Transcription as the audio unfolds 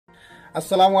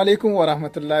አሰላሙ አለይኩም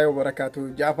ወራህመቱላሂ ወበረካቱ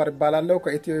ጃፈር ይባላልው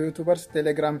ከኢትዮ ዩትዩበርስ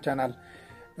ቴሌግራም ቻናል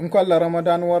እንኳን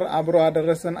ለረመዳን ወር አብሮ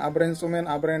አደረሰን አብረን ጾመን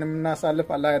አብረን እናሳልፍ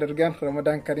አላህ ያደርገን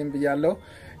ረመዳን ከሪም ብያለሁ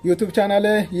ዩቲዩብ ቻናሌ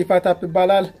ይፋታፕ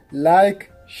ይባላል ላይክ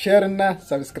ሼር እና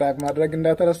ሰብስክራይብ ማድረግ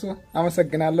እንዳትረሱ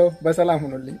አመሰግናለሁ በሰላም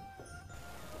ሁኑልኝ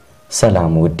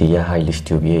ሰላም ውድ የሃይልሽ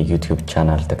ቲዩብ የዩቲዩብ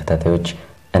ቻናል ተከታታዮች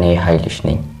እኔ ሃይልሽ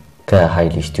ነኝ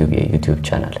ከሃይልሽ ቲዩብ የዩቲዩብ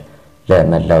ቻናል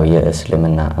ለመላው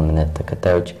የእስልምና እምነት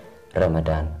ተከታዮች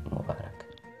رمضان مبارك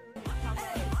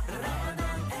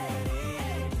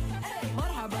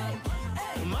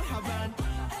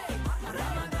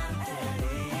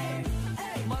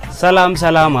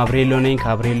ሰላም አብሬሎ ነኝ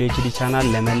ከአብሬሎ ኤችዲ ቻናል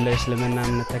ለመላው እስልምና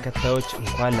እምነት ተከታዮች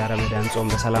እንኳን ለረመዳን ጾም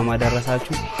በሰላም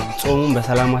አደረሳችሁ ጾሙን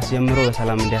በሰላም አስጀምሮ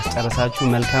በሰላም እንዲያስጨርሳችሁ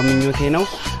መልካም ምኞቴ ነው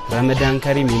ረመዳን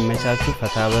ከሪም ይመቻችሁ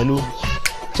ፈታበሉ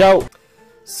ቻው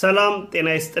ሰላም ጤና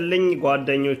ይስጥልኝ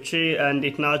ጓደኞቼ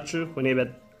እንዴት ናችሁ እኔ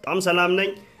በጣም ሰላም ነኝ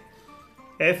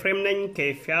ኤፍሬም ነኝ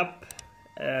ከኢትዮጵያ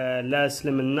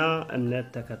ለእስልምና እምነት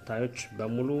ተከታዮች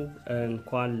በሙሉ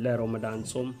እንኳን ለረመዳን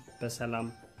ጾም በሰላም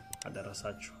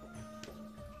አደረሳችሁ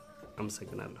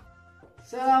አመሰግናለሁ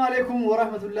ሰላም አለይኩም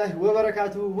ወራህመቱላሂ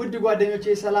ወበረካቱ ውድ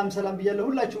ጓደኞቼ ሰላም ብያለሁ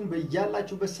ሁላችሁም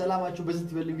በእያላችሁበት ሰላማችሁ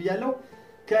በዝት ይበል ብያለሁ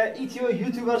ከኢትዮ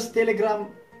ዩትዩበርስ ቴሌግራም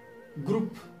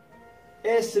ግሩፕ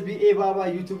ኤስቢኤ ባባ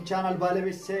ዩቲዩብ ቻናል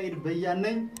ባለቤት ሰይድ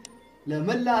በያነኝ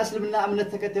ለመላ እስልምና እምነት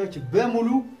ተከታዮች በሙሉ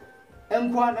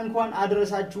እንኳን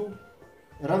አደረሳችሁ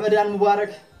ረመዳን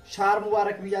ሙባረክ ሻር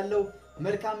ሙባረክ ብያለሁ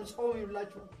መልካም ጾም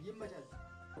ይሁንላችሁ ይመቻችሁ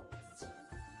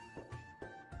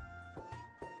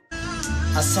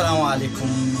አሰላሙ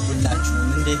አለይኩም ሁላችሁም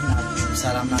እንዴት ናችሁ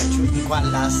ሰላም ናችሁ እንኳን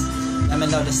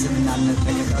ለመላው እስልምና እምነት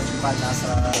ተከታዮች እንኳን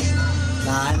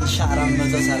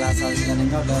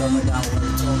ለ1439ኛው ለረመዳን ወር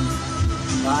ጾም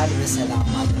በዓል በሰላም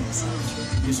አደረሳችሁ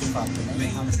ዩሱፍ አብዱላሂ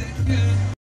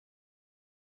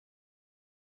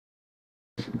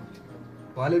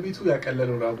ባለቤቱ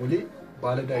ያቀለለው ራቦሌ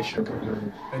ባለዳ ይሸከም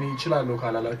እኔ እችላለሁ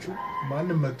ካላላችሁ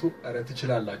ማንንም መጥቶ አረ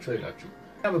ትችላላችሁ አይላችሁ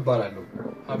ያበባላለሁ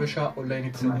ሀበሻ ኦንላይን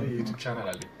የተሰኘ የዩቲዩብ ቻናል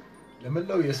አለ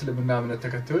ለመላው የእስልምና እምነት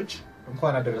ተከታዮች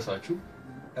እንኳን አደረሳችሁ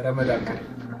ረመዳን ከሪም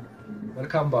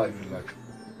መልካም በዓል ይሁንላችሁ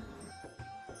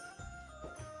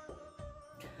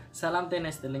ሰላም ጤና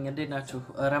ይስጥልኝ እንዴት ናችሁ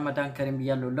ረመዳን ከሪም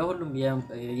ብያለሁ ለሁሉም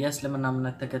የእስልምና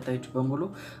እምነት ተከታዮች በሙሉ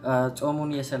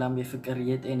ጾሙን የሰላም የፍቅር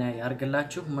የጤና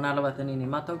ያርግላችሁ ምናልባት እኔን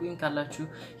የማታውቁኝ ካላችሁ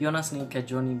ዮናስ ነኝ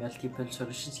ከጆኒ መልቲፕል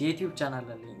ሶሉሽንስ የዩቲዩብ ቻናል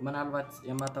አለኝ ምናልባት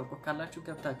የማታውቁ ካላችሁ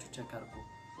ገብታችሁ ቼክ አድርጉ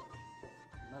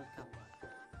መልካም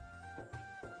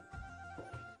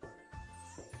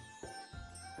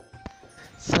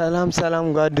ሰላም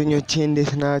ጓደኞቼ እንዴት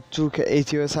ናችሁ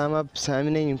ከኢትዮ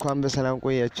ሳምነኝ እንኳን በሰላም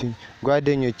ቆያችሁኝ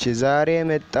ጓደኞቼ ዛሬ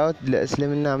የመጣሁት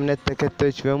ለእስልምና እምነት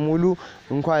ተከታዮች በሙሉ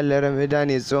እንኳን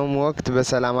ለረመዳን የጾም ወቅት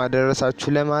በሰላም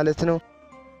አደረሳችሁ ለማለት ነው